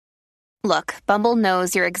Look, Bumble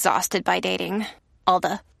knows you're exhausted by dating. All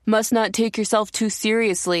the must not take yourself too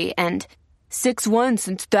seriously and 6'1"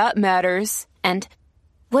 since that matters. And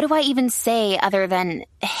what do I even say other than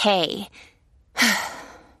hey?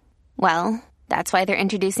 Well, that's why they're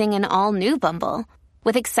introducing an all-new Bumble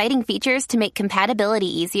with exciting features to make compatibility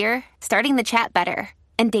easier, starting the chat better,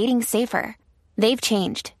 and dating safer. They've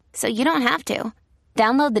changed, so you don't have to.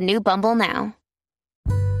 Download the new Bumble now.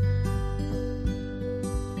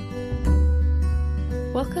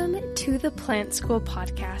 Welcome to the Plant School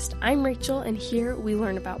podcast. I'm Rachel, and here we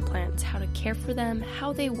learn about plants, how to care for them,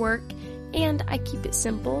 how they work, and I keep it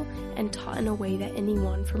simple and taught in a way that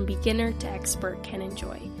anyone from beginner to expert can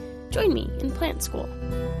enjoy. Join me in Plant School.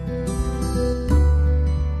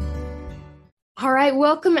 All right,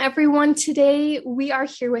 welcome everyone. Today we are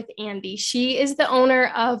here with Andi. She is the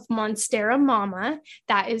owner of Monstera Mama.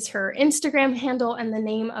 That is her Instagram handle and the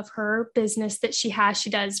name of her business that she has. She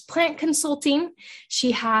does plant consulting.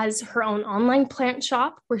 She has her own online plant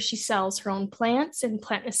shop where she sells her own plants and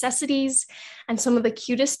plant necessities and some of the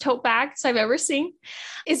cutest tote bags I've ever seen.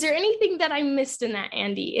 Is there anything that I missed in that,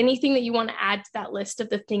 Andi? Anything that you want to add to that list of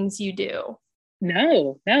the things you do?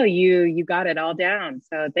 No, you got it all down.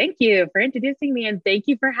 So thank you for introducing me and thank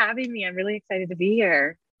you for having me. I'm really excited to be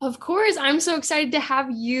here. Of course, I'm so excited to have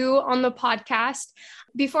you on the podcast.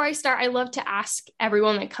 Before I start, I love to ask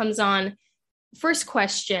everyone that comes on, first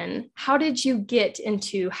question, how did you get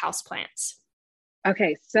into houseplants?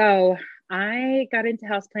 Okay, so I got into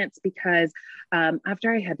houseplants because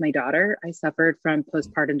after I had my daughter, I suffered from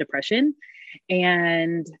postpartum depression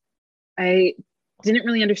and I didn't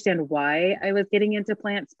really understand why I was getting into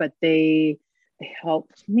plants, but they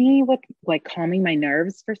helped me with like calming my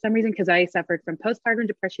nerves for some reason, because I suffered from postpartum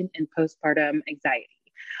depression and postpartum anxiety.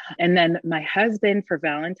 And then my husband for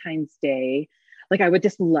Valentine's Day, like I would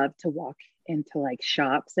just love to walk into like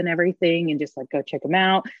shops and everything and just like go check them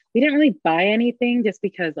out. We didn't really buy anything just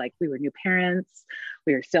because like we were new parents.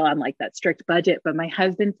 We were still on like that strict budget, but my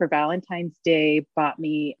husband for Valentine's Day bought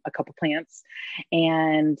me a couple plants.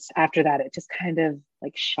 And after that, it just kind of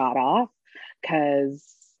like shot off because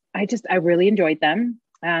I really enjoyed them.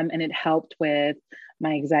 And it helped with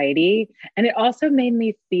my anxiety. And it also made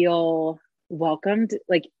me feel welcomed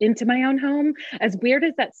like into my own home, as weird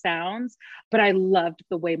as that sounds, but I loved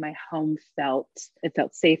the way my home felt. It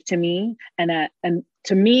felt safe to me. And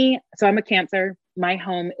to me, so I'm a Cancer, my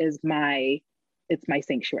home is it's my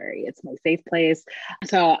sanctuary. It's my safe place.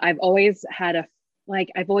 So I've always had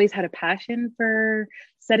a passion for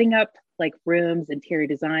setting up like rooms, interior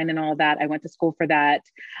design and all that. I went to school for that,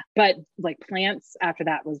 but like plants after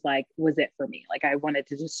that was it for me. Like I wanted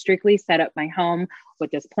to just strictly set up my home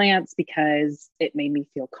with just plants because it made me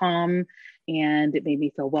feel calm and it made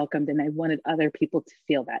me feel welcomed. And I wanted other people to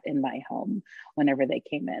feel that in my home whenever they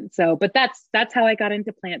came in. So, but that's how I got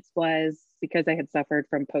into plants, was because I had suffered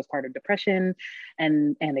from postpartum depression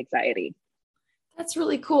and anxiety. That's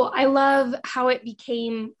really cool. I love how it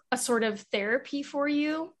became a sort of therapy for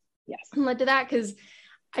you. Yes. And led to that, because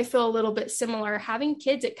I feel a little bit similar. Having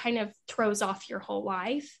kids, it kind of throws off your whole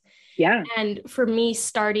life. Yeah. And for me,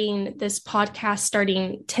 starting this podcast,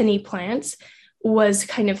 starting Tinny Plants was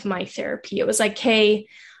kind of my therapy. It was like, hey,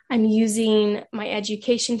 I'm using my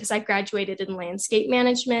education because I graduated in landscape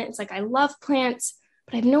management. It's like, I love plants,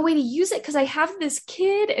 but I have no way to use it because I have this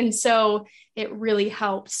kid. And so it really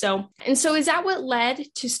helped. So is that what led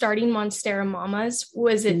to starting Monstera Mamas?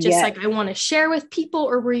 Was it just like, I want to share with people,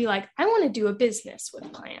 or were you like, I want to do a business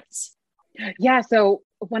with plants? Yeah. So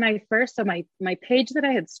when I first, my page that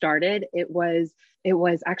I had started, it was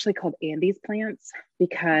actually called Andi's Plants,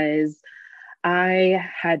 because I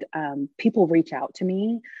had people reach out to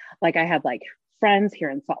me. Like I had like friends here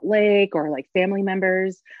in Salt Lake or like family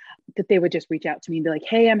members that they would just reach out to me and be like,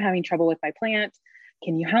 hey, I'm having trouble with my plant.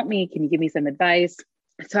 Can you help me? Can you give me some advice?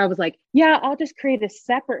 So I was like, yeah, I'll just create a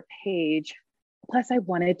separate page. Plus I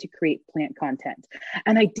wanted to create plant content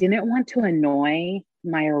and I didn't want to annoy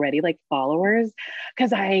my already like followers.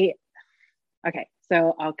 So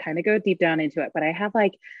I'll kind of go deep down into it, but I have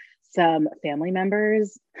like some family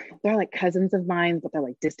members, they're like cousins of mine, but they're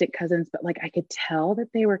like distant cousins, but like I could tell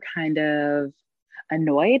that they were kind of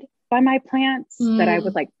annoyed by my plants that I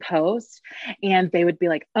would like post, and they would be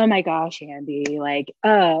like, oh my gosh, Andi, like,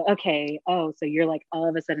 oh, okay. Oh, so you're like all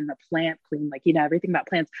of a sudden the plant queen, like, you know, everything about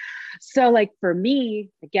plants. So like for me,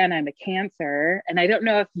 again, I'm a Cancer, and I don't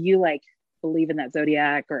know if you like believe in that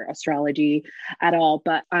zodiac or astrology at all,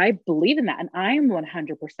 but I believe in that. And I am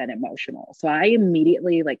 100% emotional. So I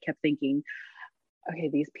immediately like kept thinking, okay,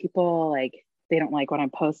 these people, like, they don't like what I'm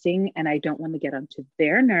posting and I don't want to get onto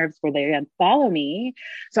their nerves where they unfollow me.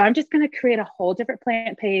 So I'm just going to create a whole different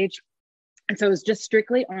plant page And so it was just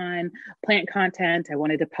strictly on plant content. I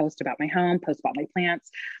wanted to post about my home, post about my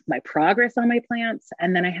plants, my progress on my plants.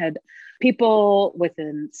 And then I had people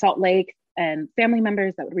within Salt Lake and family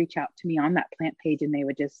members that would reach out to me on that plant page, and they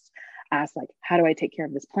would just ask, like, how do I take care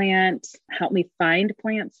of this plant? Help me find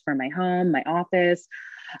plants for my home, my office.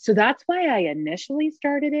 So that's why I initially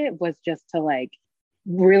started it, was just to like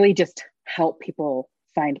really just help people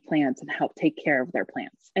find plants and help take care of their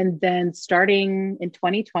plants. And then starting in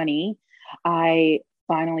 2020, I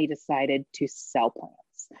finally decided to sell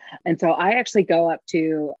plants. And so I actually go up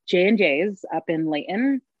to J&J's up in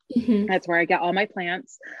Layton. Mm-hmm. That's where I get all my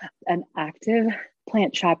plants. An active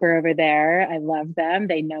plant shopper over there. I love them.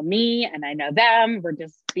 They know me and I know them. We're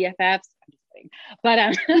just BFFs. I'm just kidding.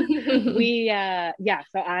 But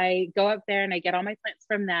so I go up there and I get all my plants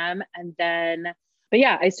from them. And then but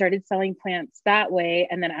yeah, I started selling plants that way.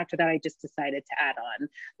 And then after that, I just decided to add on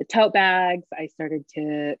the tote bags. I started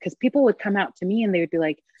to, because people would come out to me and they would be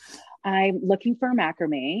like, I'm looking for a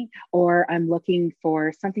macrame, or I'm looking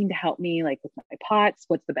for something to help me like with my pots.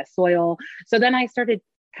 What's the best soil? So then I started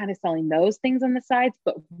kind of selling those things on the sides.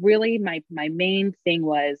 But really my main thing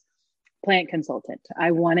was plant consultant.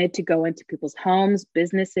 I wanted to go into people's homes,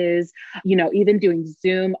 businesses, even doing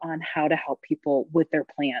Zoom on how to help people with their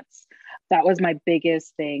plants. That was my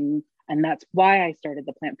biggest thing. And that's why I started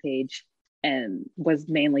the plant page, and was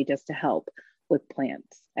mainly just to help with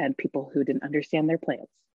plants and people who didn't understand their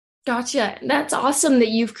plants. Gotcha. That's awesome that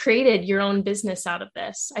you've created your own business out of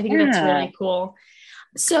this. I think that's really cool.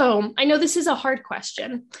 So I know this is a hard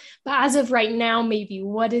question, but as of right now, maybe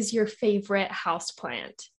what is your favorite house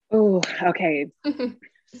plant? Oh, okay.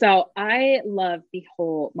 So I love the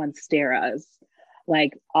whole Monsteras,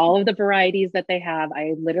 like all of the varieties that they have.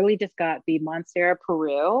 I literally just got the Monstera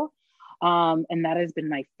Peru. And that has been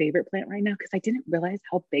my favorite plant right now, because I didn't realize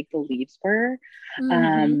how big the leaves were.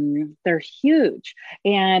 Mm-hmm. They're huge,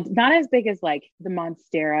 and not as big as like the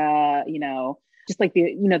Monstera, just like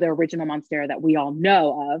the original Monstera that we all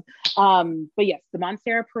know of. But yes, the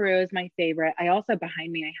Monstera Peru is my favorite. I also,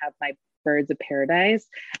 behind me, I have my Birds of Paradise,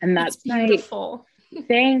 and that's beautiful.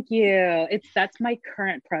 Thank you. That's my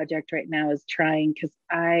current project right now, is trying, because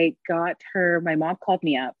I got her, my mom called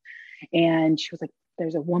me up and she was like,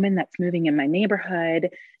 there's a woman that's moving in my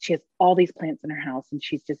neighborhood. She has all these plants in her house and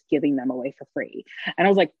she's just giving them away for free. And I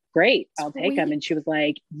was like, great, I'll take them. And she was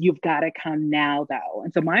like, you've got to come now though.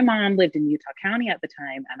 And so my mom lived in Utah County at the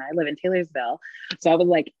time, and I live in Taylorsville. So I was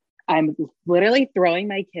like, I'm literally throwing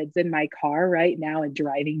my kids in my car right now and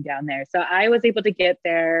driving down there. So I was able to get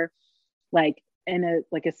there like in a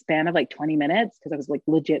span of like 20 minutes, because I was like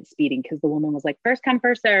legit speeding, because the woman was like, first come,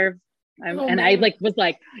 first serve. I was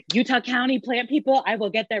like, Utah County plant people, I will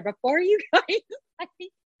get there before you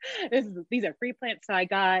guys. These are free plants. So I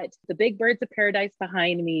got the big Birds of Paradise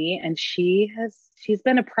behind me, and she's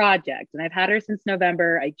been a project, and I've had her since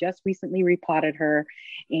November. I just recently repotted her.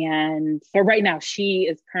 And so right now she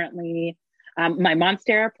is currently my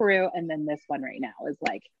Monstera Peru. And then this one right now is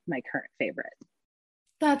like my current favorite.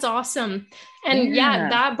 That's awesome. And yeah,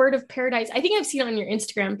 that Bird of Paradise, I think I've seen it on your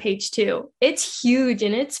Instagram page too. It's huge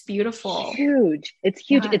and it's beautiful. Huge. It's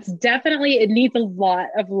huge. Yeah. It's definitely, it needs a lot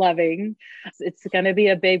of loving. It's going to be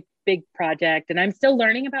a big project. And I'm still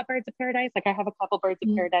learning about Birds of Paradise. Like I have a couple Birds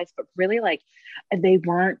of Paradise, but really like they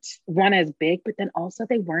weren't one as big, but then also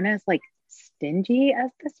they weren't as like stingy as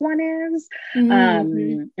this one is.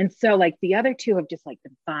 And so like the other two have just like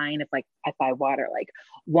been fine if I water like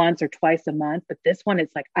once or twice a month, but this one,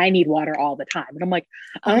 it's like I need water all the time. And I'm like,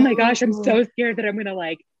 oh my gosh, I'm so scared that I'm gonna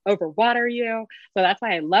like overwater you. So that's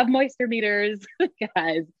why I love moisture meters,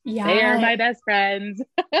 because they are my best friends.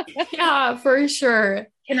 Yeah, for sure.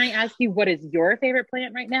 Can I ask you, what is your favorite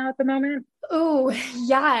plant right now at the moment? Oh,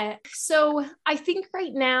 yeah. So I think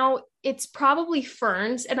right now it's probably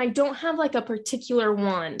ferns, and I don't have like a particular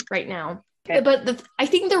one right now. Okay. But I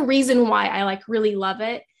think the reason why I like really love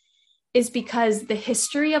it is because the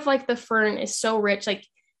history of like the fern is so rich. Like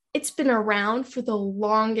it's been around for the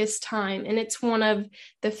longest time, and it's one of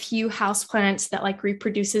the few houseplants that like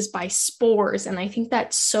reproduces by spores. And I think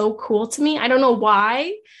that's so cool to me. I don't know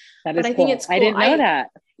why, but I think it's cool. I didn't know that.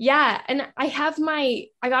 Yeah. And I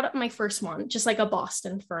got my first one, just like a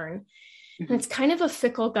Boston fern. And it's kind of a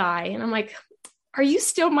fickle guy. And I'm like, are you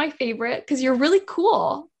still my favorite? Because you're really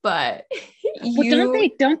cool. But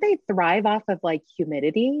don't they thrive off of like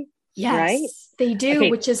humidity? Yes, right? They do,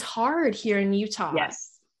 which is hard here in Utah.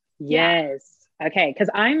 Yes. Okay. Because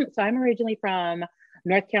I'm originally from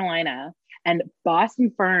North Carolina, and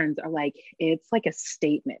Boston ferns are like, it's like a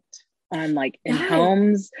statement on like in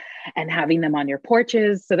homes and having them on your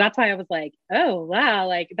porches. So that's why I was like, oh, wow.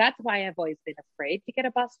 Like, that's why I've always been afraid to get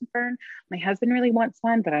a Boston fern. My husband really wants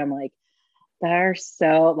one, but I'm like, they're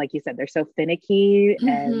so, like you said, they're so finicky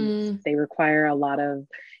and they require a lot of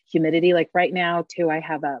humidity. Like right now too, I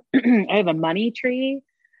have a money tree,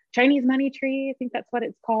 Chinese money tree. I think that's what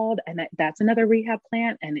it's called. And that's another rehab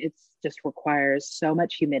plant. And it's just requires so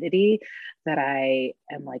much humidity that I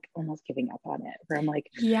am like almost giving up on it, where I'm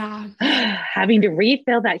like, having to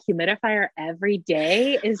refill that humidifier every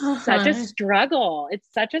day is such a struggle. It's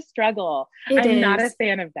such a struggle. I'm not a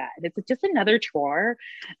fan of that. It's just another chore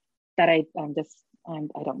that I don't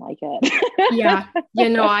like it.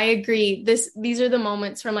 I agree. These are the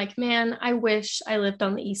moments where I'm like, man, I wish I lived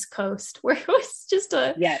on the East Coast where it was just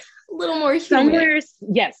a little more humid.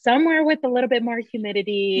 Somewhere with a little bit more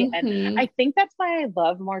humidity. And I think that's why I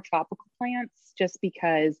love more tropical plants, just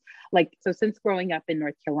because so since growing up in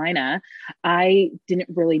North Carolina, I didn't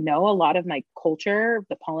really know a lot of my culture,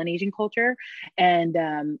 the Polynesian culture. And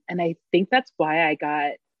I think that's why I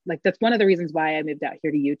got, that's one of the reasons why I moved out here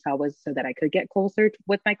to Utah, was so that I could get closer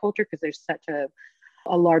with my culture, because there's such a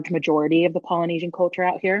large majority of the Polynesian culture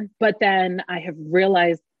out here. But then I have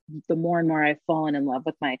realized the more and more I've fallen in love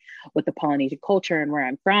with the Polynesian culture and where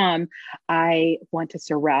I'm from, I want to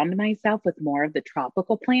surround myself with more of the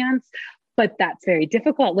tropical plants. But that's very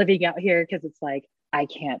difficult living out here, because it's like, I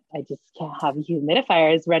just can't have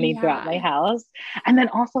humidifiers running throughout my house. And then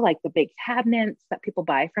also like the big cabinets that people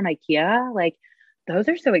buy from IKEA, like those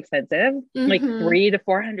are so expensive, like $300 to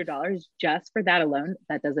 $400 just for that alone.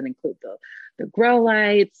 That doesn't include the grow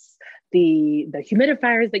lights, the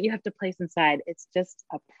humidifiers that you have to place inside. It's just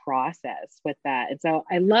a process with that. And so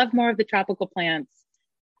I love more of the tropical plants.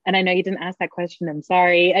 And I know you didn't ask that question. I'm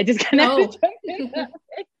sorry. I just kind of.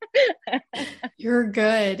 You're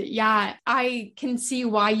good. Yeah. I can see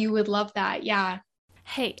why you would love that. Yeah.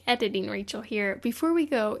 Hey, Editing Rachel here. Before we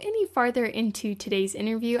go any farther into today's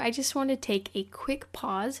interview, I just want to take a quick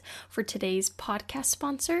pause for today's podcast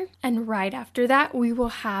sponsor. And right after that, we will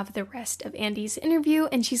have the rest of Andy's interview,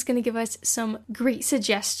 and she's going to give us some great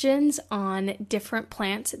suggestions on different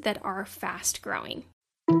plants that are fast growing.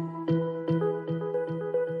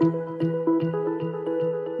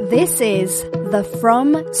 This is the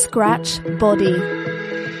From Scratch Body.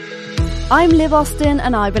 I'm Liv Austin,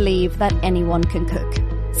 and I believe that anyone can cook.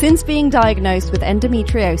 Since being diagnosed with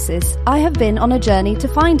endometriosis, I have been on a journey to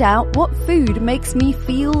find out what food makes me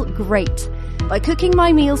feel great. By cooking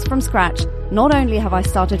my meals from scratch, not only have I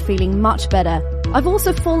started feeling much better, I've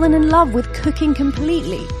also fallen in love with cooking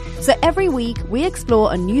completely. So every week, we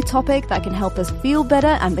explore a new topic that can help us feel better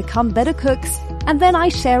and become better cooks. And then I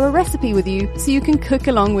share a recipe with you so you can cook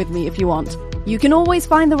along with me if you want. You can always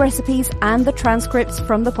find the recipes and the transcripts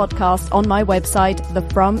from the podcast on my website,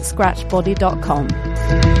 thefromscratchbody.com.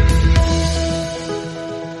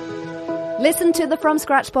 Listen to the From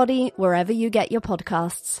Scratch Body wherever you get your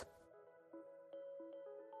podcasts.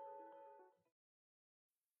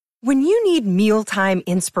 When you need mealtime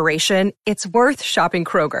inspiration, it's worth shopping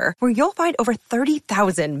Kroger, where you'll find over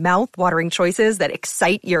 30,000 mouth-watering choices that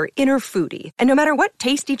excite your inner foodie. And no matter what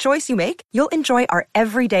tasty choice you make, you'll enjoy our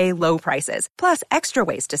everyday low prices, plus extra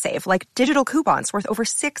ways to save, like digital coupons worth over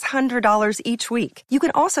 $600 each week. You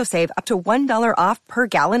can also save up to $1 off per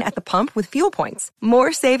gallon at the pump with fuel points.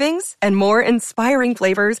 More savings and more inspiring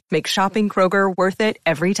flavors make shopping Kroger worth it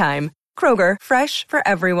every time. Kroger, fresh for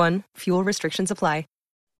everyone. Fuel restrictions apply.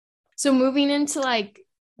 So moving into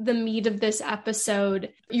the meat of this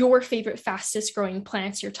episode, your favorite fastest growing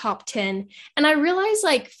plants, your top 10. And I realize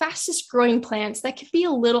fastest growing plants, that could be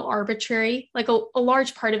a little arbitrary. A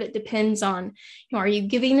large part of it depends on, are you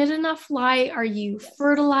giving it enough light? Are you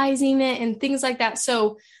fertilizing it and things like that?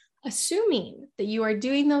 So assuming that you are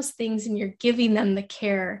doing those things and you're giving them the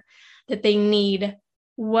care that they need,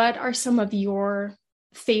 what are some of your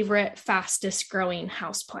favorite fastest growing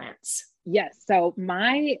houseplants? Yes. So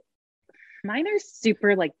mine are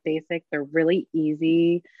super basic. They're really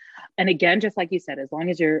easy. And again, just like you said, as long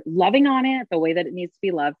as you're loving on it the way that it needs to be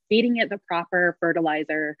loved, feeding it the proper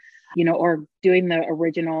fertilizer, or doing the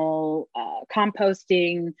original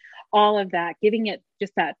composting, all of that, giving it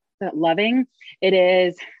just that loving, it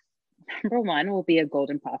is, number one will be a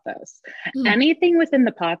golden pothos. Anything within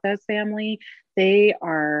the pothos family, they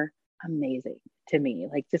are amazing to me.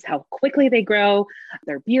 Just how quickly they grow.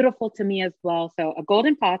 They're beautiful to me as well. So a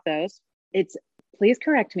golden pothos, please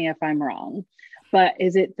correct me if I'm wrong, but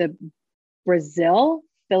is it the Brazil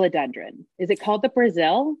philodendron? Is it called the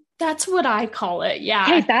Brazil? That's what I call it. Yeah.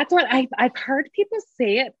 Hey, that's what I've heard people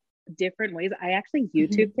say it different ways. I actually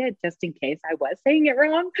YouTubed it just in case I was saying it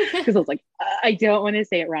wrong, because I was like, I don't want to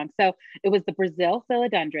say it wrong. So it was the Brazil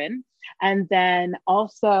philodendron, and then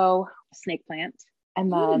also snake plant,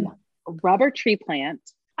 and then rubber tree plant.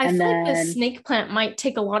 I feel like the snake plant might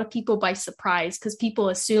take a lot of people by surprise because people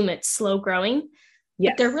assume it's slow growing.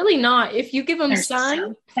 Yes. But they're really not. If you give them sun,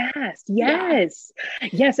 so fast. Yes. Yeah.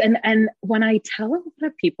 Yes. And when I tell a lot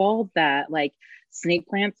of people that like snake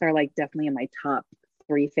plants are like definitely in my top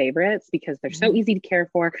 3 favorites because they're so easy to care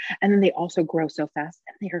for. And then they also grow so fast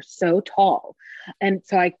and they are so tall. And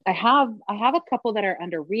so I have a couple that are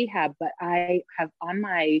under rehab, but I have on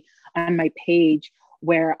my page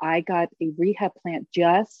where I got a rehab plant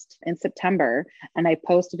just in September. And I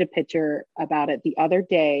posted a picture about it the other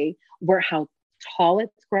day where how tall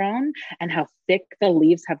it's grown and how thick the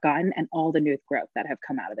leaves have gotten and all the new growth that have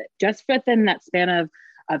come out of it. Just within that span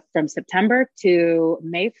of from September to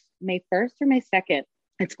May 1st or May 2nd,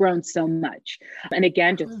 it's grown so much. And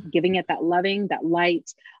again, just giving it that loving, that light,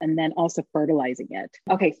 and then also fertilizing it.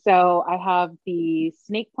 Okay, so I have the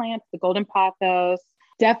snake plant, the golden pothos,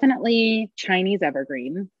 definitely Chinese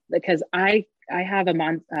evergreen, because I have a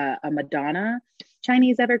Madonna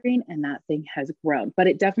Chinese evergreen, and that thing has grown, but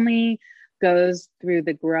it definitely goes through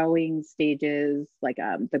the growing stages, like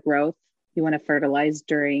the growth. You want to fertilize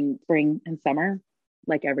during spring and summer,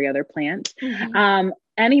 like every other plant.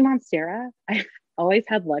 Any Monstera, I always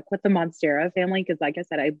had luck with the Monstera family because, like I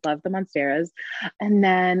said, I love the Monsteras. And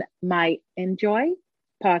then my Enjoy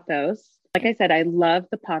pothos. Like I said, I love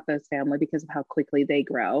the pothos family because of how quickly they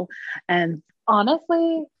grow. And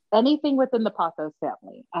honestly, anything within the pothos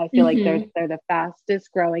family, I feel like they're the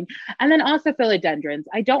fastest growing. And then also philodendrons.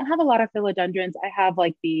 I don't have a lot of philodendrons. I have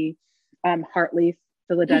like the heartleaf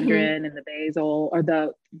philodendron and the basil, or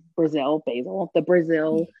the Brazil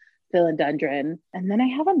philodendron. And then I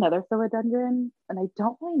have another philodendron and I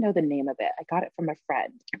don't really know the name of it. I got it from a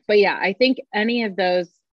friend. But yeah, I think any of those,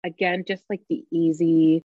 again, just like the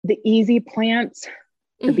easy plants,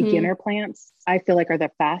 the beginner plants, I feel like are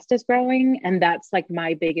the fastest growing. And that's like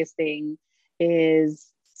my biggest thing is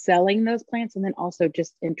selling those plants. And then also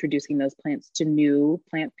just introducing those plants to new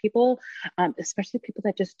plant people, especially people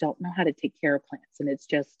that just don't know how to take care of plants. And it's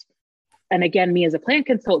just, and again, me as a plant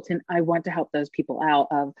consultant, I want to help those people out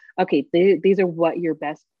of, okay, these are what your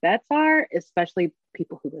best bets are, especially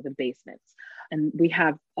people who live in basements. And we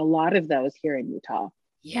have a lot of those here in Utah.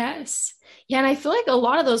 Yes. Yeah. And I feel like a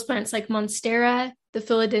lot of those plants like Monstera, the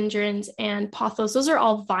philodendrons, and pothos, those are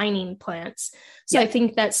all vining plants. So I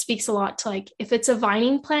think that speaks a lot to like, if it's a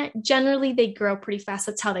vining plant, generally they grow pretty fast.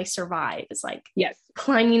 That's how they survive. It's like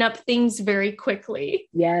climbing up things very quickly.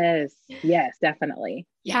 Yes, definitely.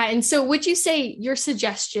 Yeah. And so would you say your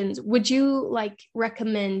suggestions, would you like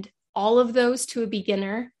recommend all of those to a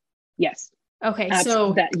beginner? Yes. Okay,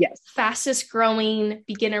 so fastest growing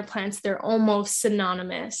beginner plants, they're almost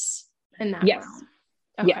synonymous in that realm.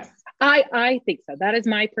 Okay. Yes, I think so. That is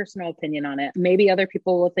my personal opinion on it. Maybe other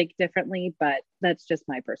people will think differently, but that's just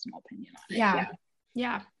my personal opinion on it.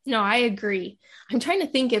 Yeah. No, I agree. I'm trying to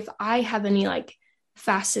think if I have any like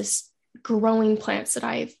fastest growing plants that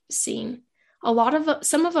I've seen.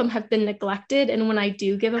 Some of them have been neglected. And when I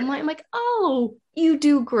do give them light, I'm like, oh, you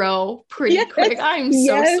do grow pretty quick. I'm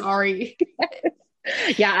so sorry.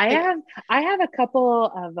 Yeah, I have a couple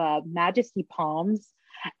of Majesty palms,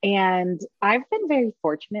 and I've been very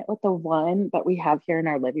fortunate with the one that we have here in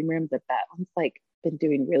our living room that one's like been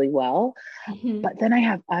doing really well. But then I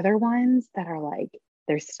have other ones that are like,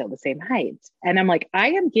 they're still the same height. And I'm like, I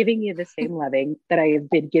am giving you the same loving that I have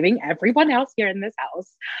been giving everyone else here in this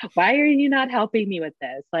house. Why are you not helping me with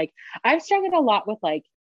this? Like, I've struggled a lot with like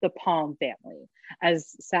the palm family,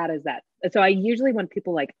 as sad as that. So I usually, when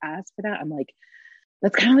people like ask for that, I'm like,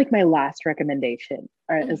 that's kind of like my last recommendation,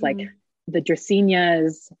 is like the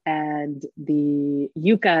Dracaenas and the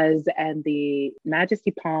Yuccas and the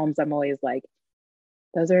Majesty palms. I'm always like,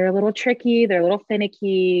 those are a little tricky. They're a little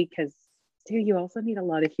finicky because you also need a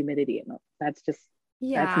lot of humidity, and that's just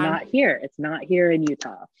that's not here. It's not here in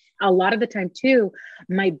Utah. A lot of the time too,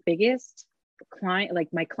 my biggest client, like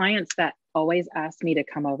my clients that always ask me to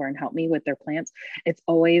come over and help me with their plants, it's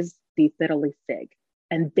always the fiddle leaf fig,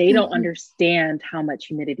 and they don't understand how much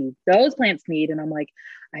humidity those plants need. And I'm like,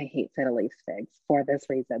 I hate fiddle leaf figs for this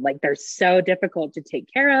reason. Like, they're so difficult to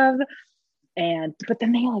take care of, but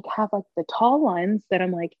then they like have like the tall ones that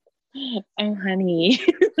I'm like, oh honey.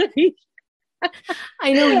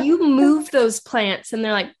 I know, you move those plants and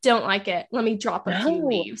they're like, don't like it. Let me drop a few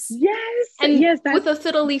leaves. Yes. And with a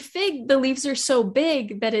fiddle leaf fig, the leaves are so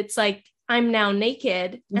big that it's like, I'm now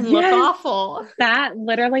naked and look Yes. awful. That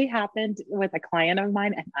literally happened with a client of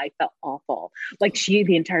mine and I felt awful. Like she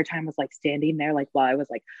the entire time was like standing there like while I was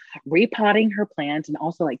like repotting her plant and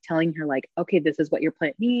also like telling her like, okay, this is what your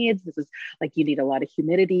plant needs. This is like, you need a lot of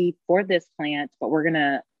humidity for this plant, but we're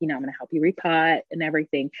gonna, I'm gonna help you repot and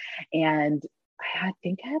everything. And I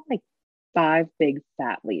think I had like 5 big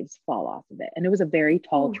fat leaves fall off of it. And it was a very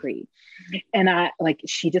tall tree. And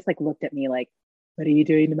she just like looked at me like, what are you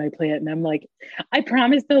doing to my plant? And I'm like, I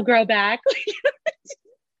promise they'll grow back.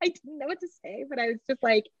 I didn't know what to say, but I was just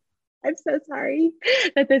like, I'm so sorry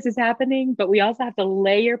that this is happening, but we also have to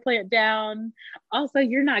lay your plant down. Also,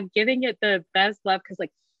 you're not giving it the best love because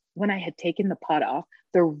like when I had taken the pot off,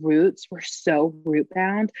 the roots were so root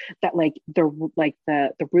bound that like the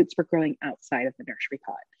roots were growing outside of the nursery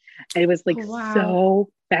pot. It was like so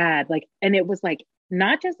bad. Like, and it was like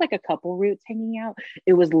not just like a couple roots hanging out,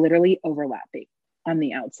 it was literally overlapping on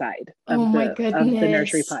the outside of the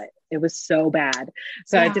nursery pot. It was so bad.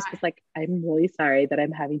 So I just was like, I'm really sorry that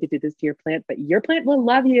I'm having to do this to your plant, but your plant will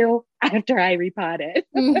love you after I repot it.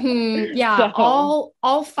 Mm-hmm. Yeah. So.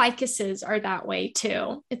 All ficuses are that way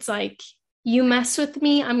too. It's like, you mess with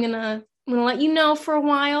me, I'm gonna let you know for a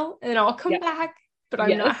while and I'll come back, but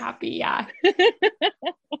I'm not happy. Yeah.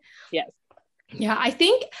 Yes. Yeah, I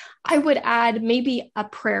think I would add maybe a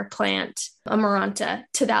prayer plant, a Maranta,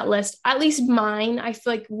 to that list. At least mine, I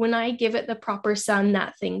feel like when I give it the proper sun,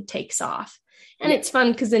 that thing takes off. And it's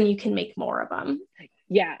fun because then you can make more of them.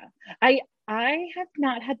 Yeah. I have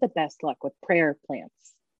not had the best luck with prayer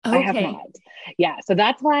plants. Okay. I have not. Yeah. So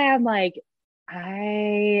that's why I'm like,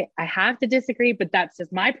 I have to disagree, but that's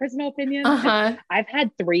just my personal opinion. I've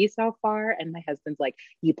had 3 so far, and my husband's like,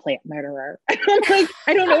 "You plant murderer." I'm like,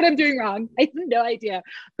 I don't know what I'm doing wrong. I have no idea.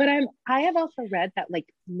 But I have also read that like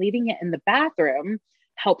leaving it in the bathroom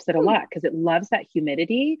helps it a lot because it loves that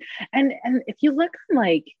humidity. And if you look on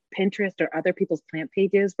like Pinterest or other people's plant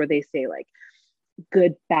pages where they say like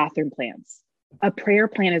good bathroom plants, a prayer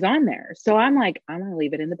plant is on there. So I'm like, I'm gonna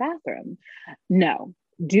leave it in the bathroom. No.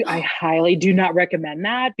 I highly do not recommend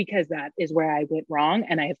that because that is where I went wrong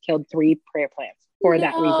and I have killed 3 prayer plants for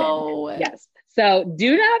that reason. Yes. So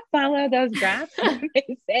do not follow those graphs when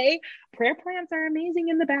they say prayer plants are amazing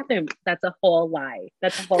in the bathroom. That's a whole lie.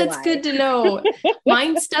 That's good to know.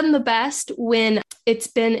 Mine's done the best when it's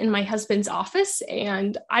been in my husband's office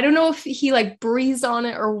and I don't know if he like breathes on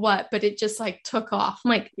it or what, but it just like took off. I'm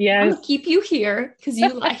like, I'm gonna keep you here because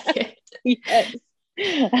you like it. Yes.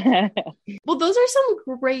 Well, those are some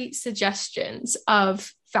great suggestions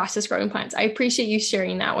of fastest growing plants. I appreciate you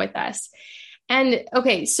sharing that with us. And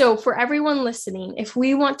okay, so for everyone listening, if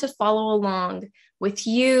we want to follow along with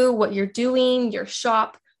you, what you're doing, your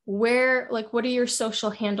shop, what are your social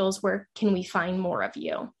handles? Where can we find more of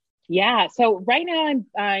you? Yeah. So right now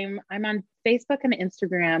I'm on Facebook and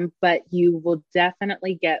Instagram, but you will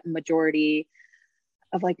definitely get majority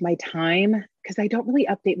of like my time because I don't really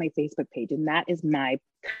update my Facebook page and that is my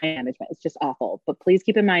time management. It's just awful. But please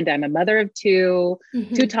keep in mind, I'm a mother of 2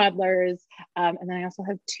 toddlers. And then I also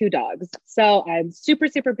have 2 dogs. So I'm super,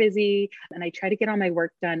 super busy and I try to get all my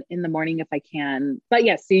work done in the morning if I can. But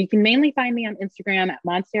yes, so you can mainly find me on Instagram at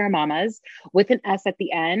Monstera Mamas with an S at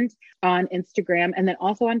the end on Instagram and then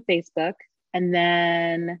also on Facebook. And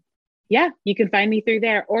then you can find me through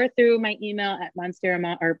there or through my email at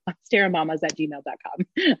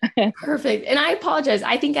monsteramamas@gmail.com. Perfect. And I apologize.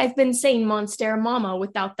 I think I've been saying Monstera Mama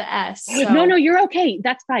without the S. So. No, you're okay.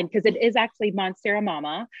 That's fine. Because it is actually Monstera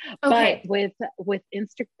Mama. Okay. But with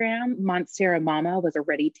Instagram, Monstera Mama was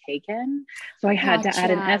already taken. So I had to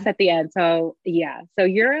add an S at the end. So yeah. So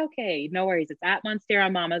you're okay. No worries. It's at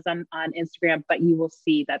Monstera Mamas on Instagram, but you will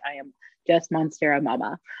see that I am just Monstera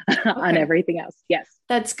Mama on everything else. Yes.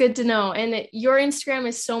 That's good to know. And your Instagram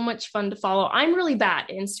is so much fun to follow. I'm really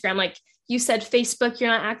bad at Instagram. Like you said, Facebook,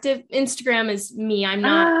 you're not active. Instagram is me. I'm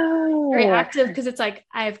not very active because it's like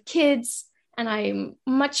I have kids and I'm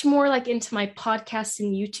much more like into my podcast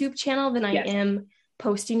and YouTube channel than I am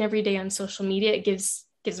posting every day on social media. It gives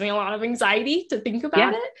me a lot of anxiety to think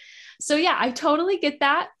about it. So yeah, I totally get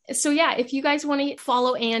that. So yeah, if you guys want to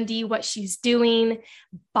follow Andi, what she's doing,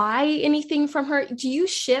 buy anything from her, do you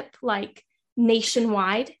ship like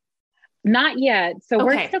nationwide? Not yet. So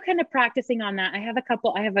we're still kind of practicing on that. I have a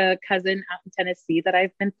cousin out in Tennessee that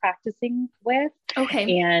I've been practicing with.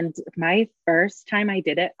 Okay. And my first time I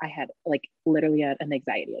did it, I had like literally an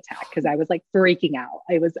anxiety attack because I was like freaking out.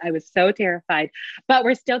 I was so terrified, but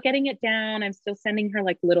we're still getting it down. I'm still sending her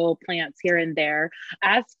like little plants here and there.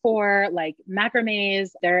 As for like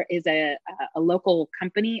macrames, there is a local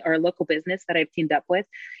company or a local business that I've teamed up with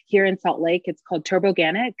here in Salt Lake. It's called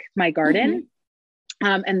Turboganic My Garden.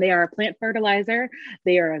 And they are a plant fertilizer.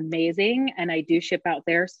 They are amazing. And I do ship out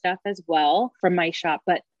their stuff as well from my shop.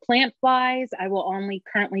 But plant wise, I will only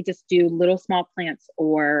currently just do little small plants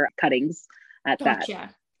or cuttings at that.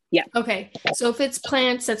 Yeah. Okay. So if it's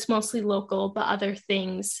plants, that's mostly local, but other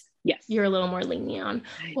things, yes, you're a little more lenient on.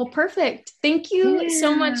 Well, perfect. Thank you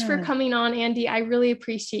so much for coming on, Andy. I really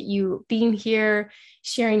appreciate you being here,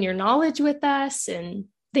 sharing your knowledge with us, and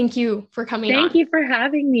thank you for coming on. Thank you for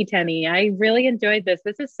having me, Tenny. I really enjoyed this.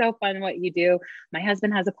 This is so fun what you do. My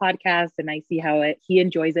husband has a podcast and I see how he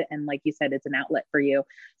enjoys it. And like you said, it's an outlet for you.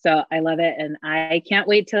 So I love it. And I can't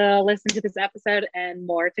wait to listen to this episode and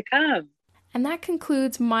more to come. And that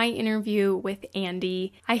concludes my interview with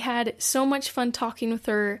Andy. I had so much fun talking with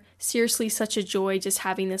her. Seriously, such a joy just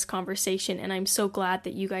having this conversation. And I'm so glad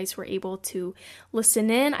that you guys were able to listen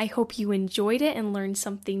in. I hope you enjoyed it and learned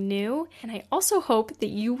something new. And I also hope that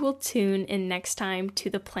you will tune in next time to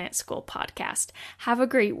the Plant School podcast. Have a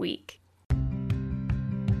great week.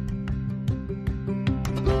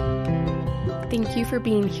 Thank you for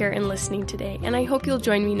being here and listening today, and I hope you'll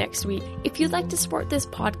join me next week. If you'd like to support this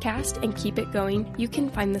podcast and keep it going, you can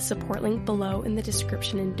find the support link below in the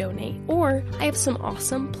description and donate. Or I have some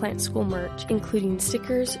awesome Plant School merch, including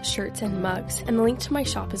stickers, shirts, and mugs, and the link to my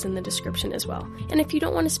shop is in the description as well. And if you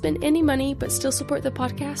don't want to spend any money but still support the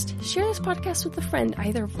podcast, share this podcast with a friend,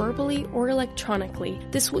 either verbally or electronically.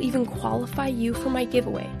 This will even qualify you for my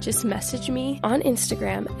giveaway. Just message me on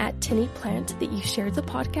Instagram at TennyPlant that you shared the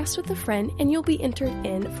podcast with a friend, and you'll be entered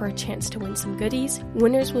in for a chance to win some goodies.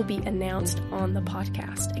 Winners will be announced on the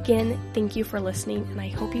podcast. Again, thank you for listening, and I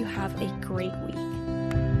hope you have a great week.